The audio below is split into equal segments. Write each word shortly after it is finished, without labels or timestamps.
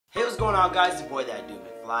going on, guys? It's your boy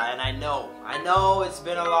ThatdudeMCFLY, and I know it's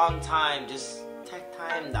been a long time. Just take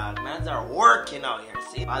time, dog. Mans are working out here.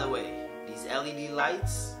 See? By the way, these LED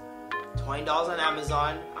lights, $20 on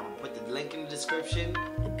Amazon. I'm gonna put the link in the description.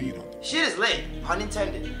 Shit is lit. Pun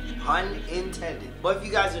intended. Pun intended. But if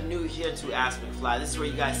you guys are new here to ASKMCFLY, this is where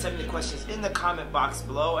you guys send me the questions in the comment box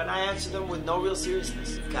below, and I answer them with no real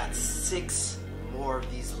seriousness. We've got 6 more of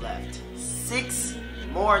these left. 6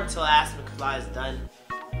 more until ASKMCFLY is done.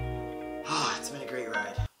 It's been a great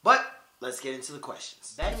ride. But let's get into the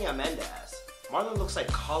questions. Benny Amanda asks, Marlon looks like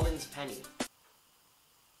Colin's Penny.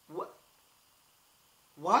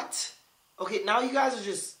 What? Okay, now you guys are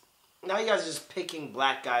just picking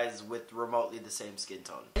black guys with remotely the same skin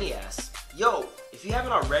tone. He asks, yo, if you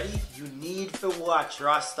haven't already, you need to watch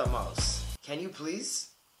Rastamouse. Can you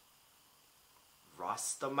please?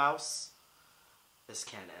 Rastamouse? This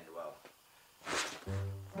can't end well.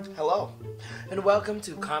 Hello, and welcome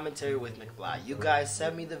to Commentary with MCFLY. You guys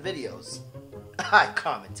send me the videos. I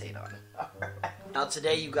commentate on it. Alright. Now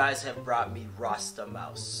today you guys have brought me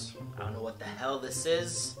Rastamouse. I don't know what the hell this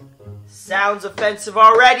is. Sounds offensive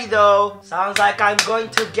already though. Sounds like I'm going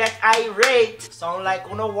to get irate. Sound like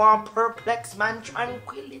uno want perplex man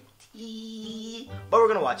tranquility. But we're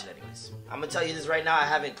gonna watch it anyways. I'm gonna tell you this right now, I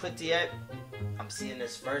haven't clicked it yet. I'm seeing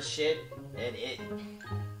this first shit, and it...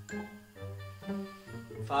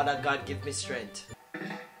 Father God, give me strength.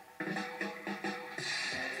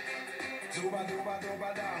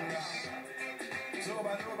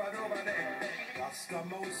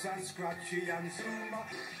 Rastamouse and Scratchy and Zuma.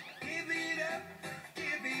 Give it up,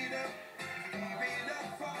 give it up, give it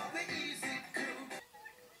up for the easy crew.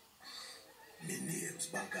 Me name's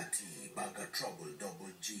Bagga T, Bagga Trouble,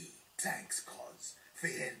 Double G. Thanks, cuz, for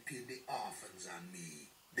helping the orphans and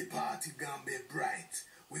me. The party gonna be bright.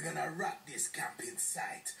 We're gonna rock this camping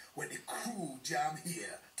site when the crew jam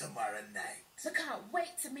here tomorrow night. I can't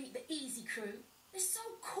wait to meet the Easy Crew. They're so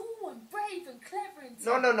cool and brave and clever and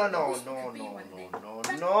No.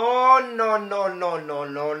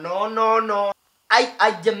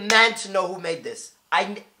 I demand to know who made this.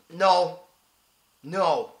 No.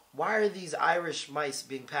 Why are these Irish mice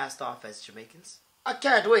being passed off as Jamaicans? I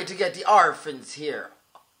can't wait to get the orphans here.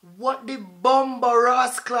 What the bumba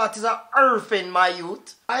rasclat is a orphan, my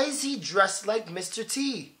youth? Why is he dressed like Mr.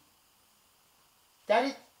 T? That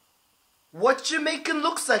is... What Jamaican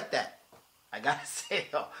looks like that? I gotta say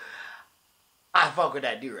though, I fuck with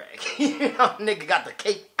that do-rag. You know, nigga got the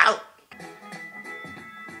cape out.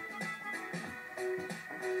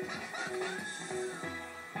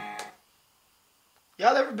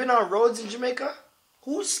 Y'all ever been on roads in Jamaica?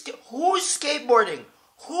 Who's skateboarding?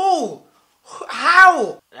 Who?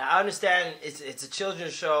 How? Now, I understand it's a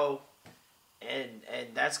children's show, and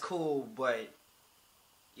that's cool, but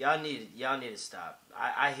y'all need to stop.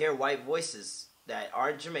 I hear white voices that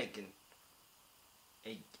aren't Jamaican,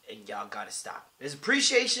 and y'all gotta stop. There's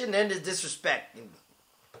appreciation and there's disrespect.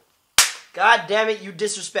 God damn it, you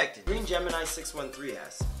disrespected. Green Gemini 613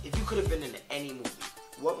 asks, if you could have been in any movie,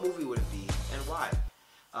 what movie would it be and why?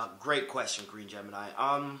 Great question, Green Gemini.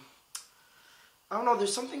 I don't know,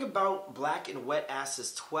 there's something about Black and Wet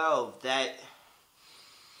Asses 12 that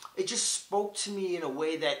it just spoke to me in a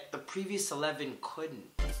way that the previous 11 couldn't.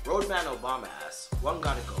 Roadman Obama asks, one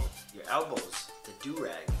gotta go, your elbows, the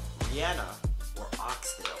do-rag, Rihanna, or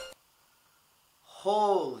Oxtail?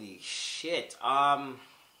 Holy shit. Okay,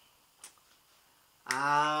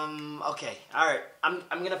 alright. I'm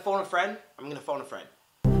gonna phone a friend.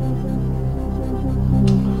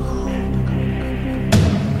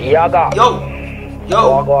 Yaga.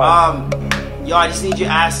 Yo, I just need to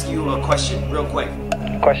ask you a question real quick.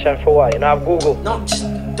 Question for what? You know, have Google. No, just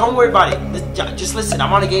don't worry about it. Just listen.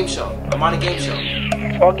 I'm on a game show. What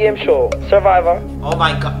game show? Survivor? Oh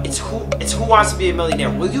my god, it's Who Wants to Be a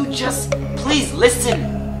Millionaire. Will you just please listen?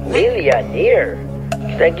 Millionaire?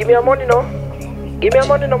 Then give me your money, no? Give me your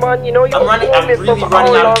money, no, man. You know you. I'm really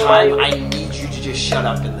running out of time. I need you to just shut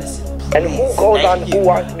up and listen. Please. And who goes on Who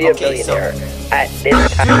Wants to Be a Millionaire at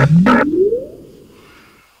this time?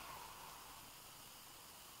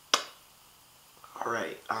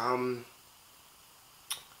 Alright,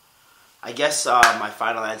 I guess my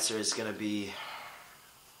final answer is gonna be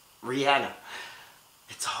Rihanna.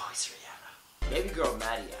 It's always Rihanna. Baby girl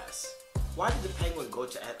Maddie asks, why did the penguin go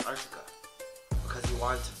to Antarctica? Because he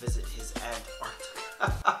wanted to visit his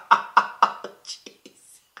Antarctica.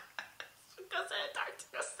 Jeez. Because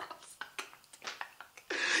Antarctica sounds like...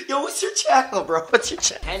 Yo, what's your channel, bro? What's your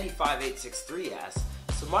channel? Handy5863 asks,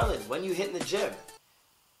 so Marlon, when you hitting the gym?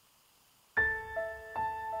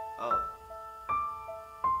 Oh.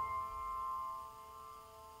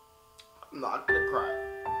 I'm not gonna cry.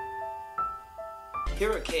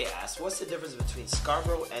 Kira K asks, what's the difference between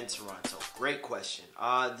Scarborough and Toronto? Great question.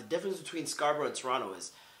 The difference between Scarborough and Toronto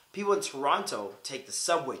is people in Toronto take the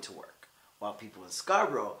subway to work, while people in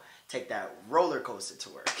Scarborough take that roller coaster to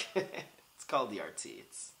work. It's called the RT.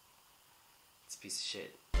 It's a piece of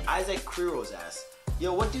shit. Isaac Kriros asks,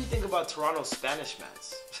 yo, what do you think about Toronto's Spanish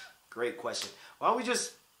mats? Great question. Why don't we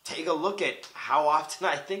just take a look at how often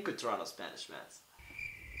I think of Toronto Spanish mats?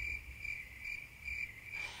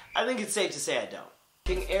 I think it's safe to say I don't.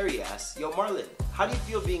 King Airy asks, yo Marlon, how do you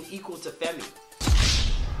feel being equal to Femi?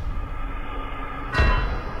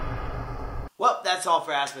 Well, that's all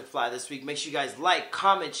for AskMCFLY this week. Make sure you guys like,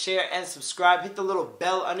 comment, share, and subscribe. Hit the little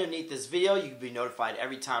bell underneath this video. You can be notified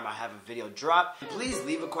every time I have a video drop. Please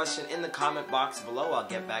leave a question in the comment box below. I'll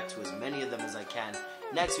get back to as many of them as I can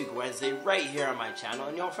next week, Wednesday, right here on my channel.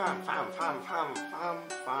 And yo, fam.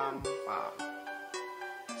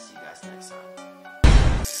 See you guys next time.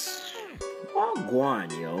 Oh, go on,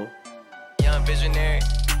 yo. Young visionary.